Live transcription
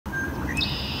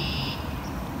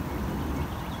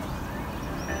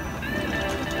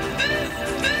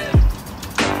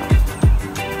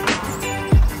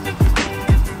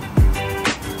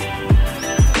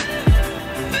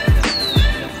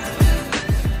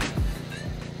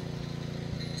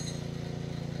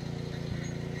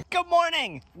Good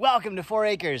morning! Welcome to 4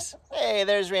 Acres. Hey,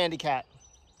 there's Randy Cat.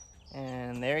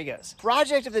 And there he goes.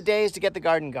 Project of the day is to get the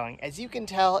garden going. As you can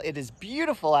tell, it is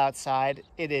beautiful outside.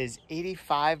 It is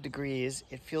 85 degrees.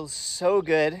 It feels so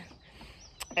good.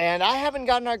 And I haven't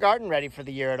gotten our garden ready for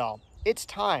the year at all. It's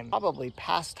time, probably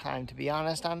past time, to be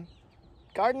honest.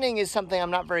 Gardening is something I'm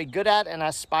not very good at and I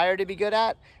aspire to be good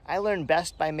at. I learn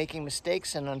best by making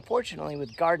mistakes, and unfortunately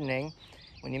with gardening,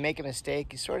 when you make a mistake,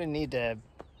 you sort of need to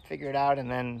figure it out and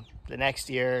then the next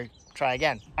year try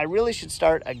again. I really should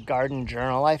start a garden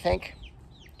journal, I think,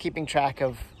 keeping track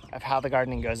of how the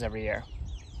gardening goes every year.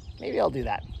 Maybe I'll do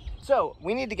that. So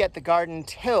we need to get the garden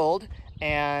tilled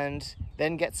and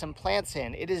then get some plants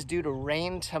in. It is due to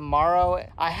rain tomorrow.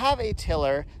 I have a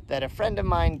tiller that a friend of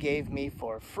mine gave me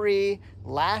for free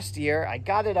last year. I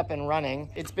got it up and running.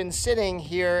 It's been sitting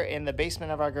here in the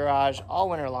basement of our garage all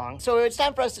winter long. So it's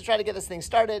time for us to try to get this thing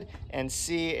started and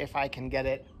see if I can get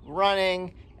it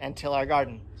running and till our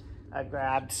garden. I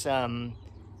grabbed some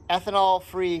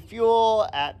ethanol-free fuel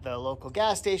at the local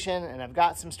gas station, and I've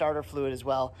got some starter fluid as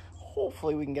well.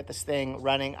 Hopefully we can get this thing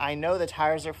running. I know the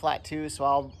tires are flat too,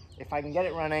 so if I can get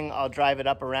it running, I'll drive it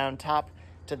up around top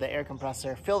to the air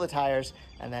compressor, fill the tires,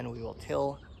 and then we will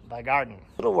till the garden.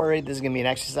 A little worried this is gonna be an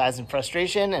exercise in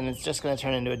frustration, and it's just gonna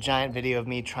turn into a giant video of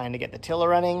me trying to get the tiller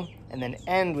running, and then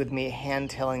end with me hand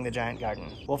tilling the giant garden.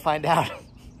 We'll find out.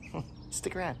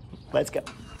 Stick around. Let's go.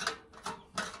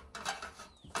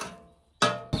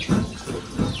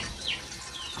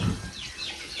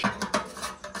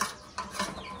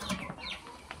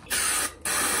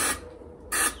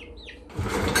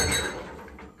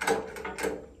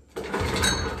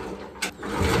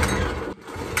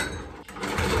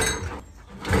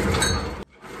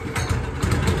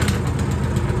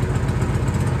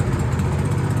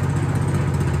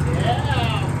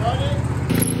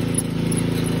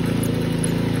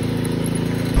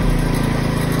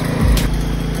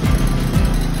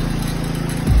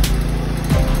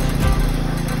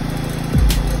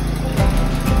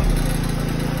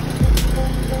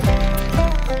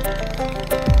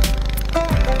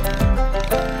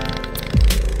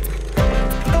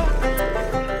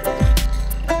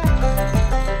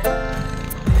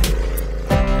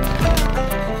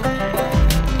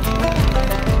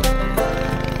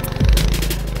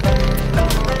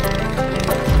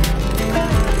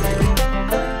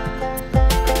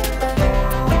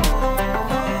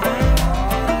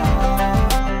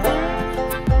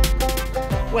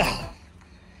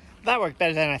 That worked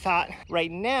better than I thought. Right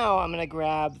now, I'm gonna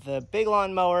grab the big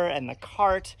lawn mower and the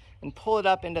cart and pull it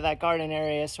up into that garden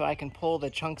area so I can pull the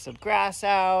chunks of grass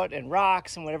out and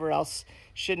rocks and whatever else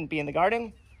shouldn't be in the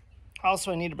garden.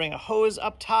 Also, I need to bring a hose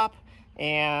up top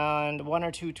and 1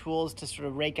 or 2 tools to sort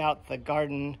of rake out the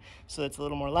garden so it's a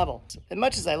little more level. As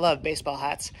much as I love baseball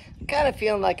hats, I'm kind of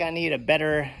feeling like I need a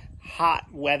better hot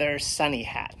weather sunny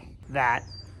hat. That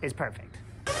is perfect.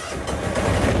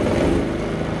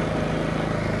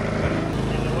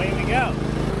 Away we go.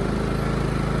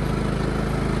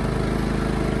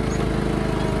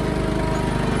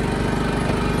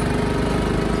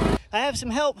 I have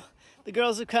some help. The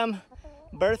girls have come.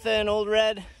 Bertha and Old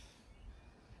Red.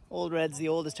 Old Red's the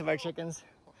oldest of our chickens.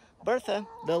 Bertha,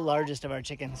 the largest of our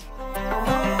chickens.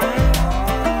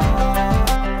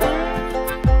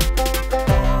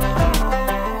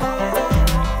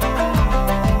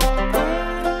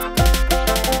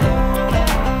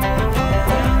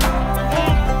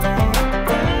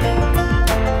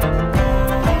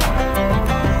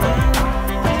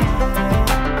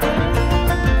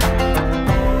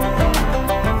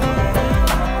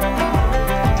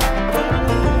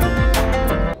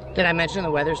 Did I mention the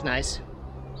weather's nice?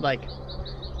 Like,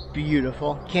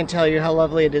 beautiful. Can't tell you how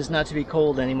lovely it is not to be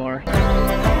cold anymore.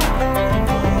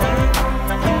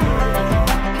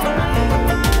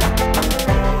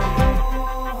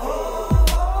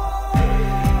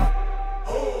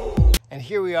 And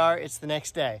here we are, it's the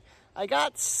next day. I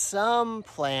got some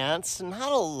plants,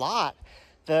 not a lot.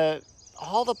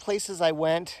 All the places I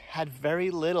went had very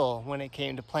little when it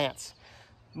came to plants.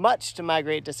 Much to my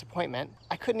great disappointment,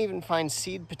 I couldn't even find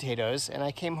seed potatoes, and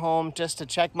I came home just to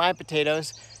check my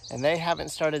potatoes, and they haven't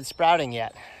started sprouting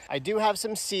yet. I do have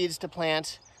some seeds to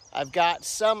plant. I've got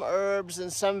some herbs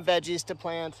and some veggies to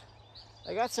plant.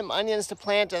 I got some onions to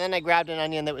plant, and then I grabbed an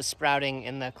onion that was sprouting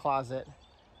in the closet.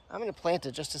 I'm gonna plant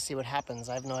it just to see what happens.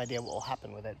 I have no idea what will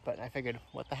happen with it, but I figured,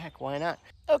 what the heck, why not?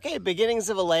 Okay, beginnings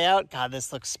of a layout. God,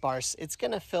 this looks sparse. It's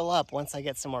gonna fill up once I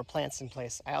get some more plants in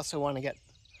place. I also wanna get,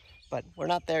 but we're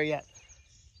not there yet.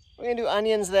 We're gonna do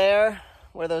onions there,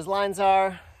 where those lines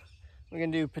are. We're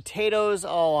gonna do potatoes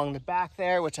all along the back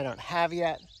there, which I don't have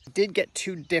yet. I did get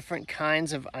 2 different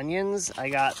kinds of onions. I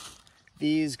got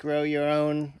these grow your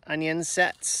own onion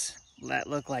sets that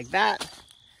look like that.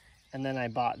 And then I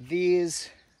bought these,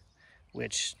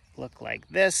 which look like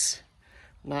this.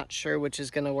 Not sure which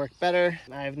is gonna work better.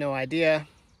 I have no idea.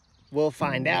 We'll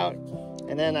find out.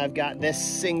 And then I've got this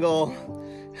single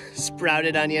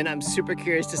sprouted onion. I'm super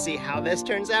curious to see how this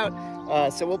turns out.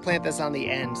 So we'll plant this on the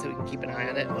end so we can keep an eye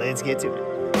on it. Let's get to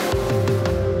it.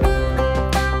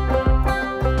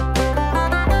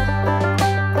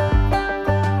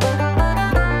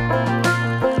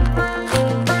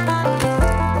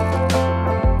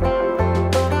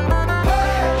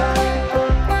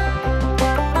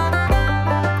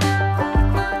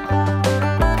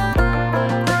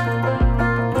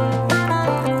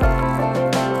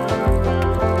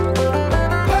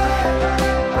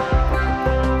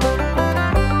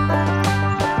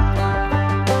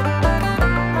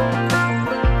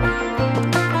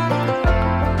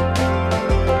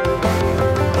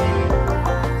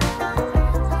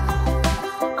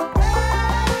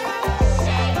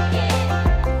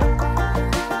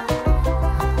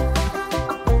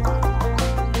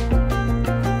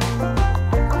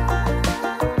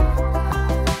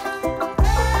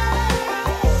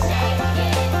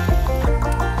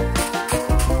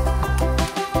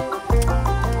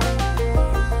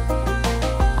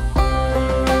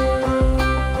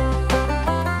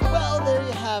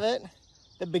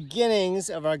 The beginnings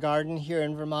of our garden here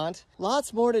in Vermont.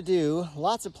 Lots more to do,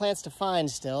 lots of plants to find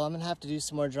still. I'm gonna have to do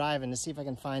some more driving to see if I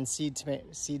can find seed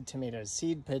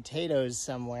potatoes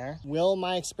somewhere. Will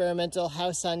my experimental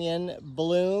house onion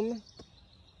bloom?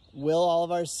 Will all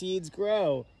of our seeds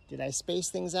grow? Did I space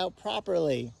things out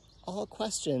properly? All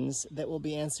questions that will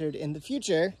be answered in the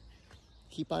future.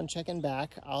 Keep on checking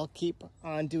back. I'll keep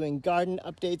on doing garden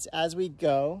updates as we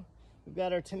go. We've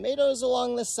got our tomatoes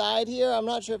along the side here. I'm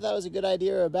not sure if that was a good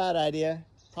idea or a bad idea.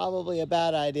 Probably a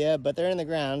bad idea, but they're in the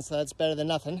ground, so that's better than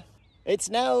nothing. It's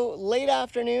now late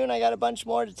afternoon. I got a bunch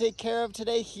more to take care of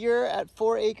today here at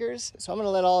 4 Acres. So I'm gonna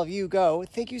let all of you go.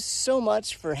 Thank you so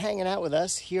much for hanging out with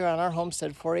us here on our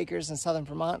homestead, 4 Acres in southern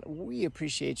Vermont. We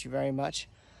appreciate you very much.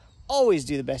 Always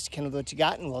do the best you can with what you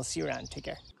got, and we'll see you around. Take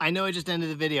care. I know I just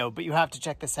ended the video, but you have to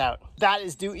check this out. That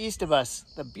is due east of us.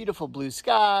 The beautiful blue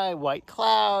sky, white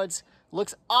clouds.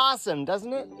 Looks awesome,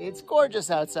 doesn't it? It's gorgeous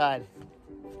outside.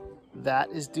 That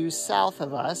is due south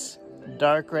of us.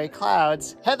 Dark gray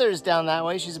clouds. Heather's down that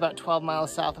way. She's about 12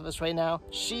 miles south of us right now.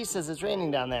 She says it's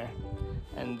raining down there.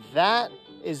 And that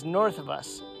is north of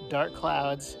us. Dark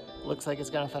clouds. Looks like it's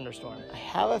gonna thunderstorm. I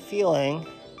have a feeling,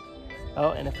 oh,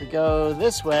 and if we go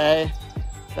this way,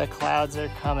 the clouds are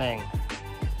coming.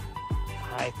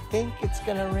 I think it's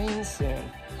gonna rain soon.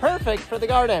 Perfect for the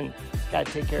garden. Gotta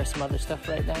take care of some other stuff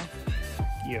right now.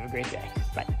 You have a great day.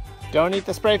 Bye. Don't eat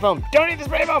the spray foam. Don't eat the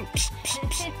spray foam. Psst, psst,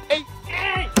 psst. Hey,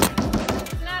 hey.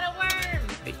 It's not a worm.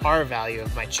 The R value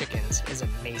of my chickens is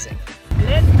amazing.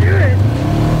 Let's do it.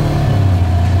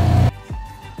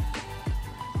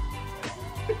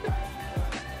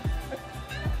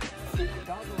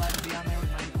 Dog allowed to be on there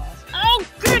with my paws. Oh,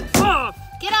 good off.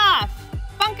 Get off.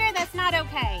 Bunker, that's not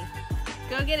okay.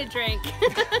 Go get a drink.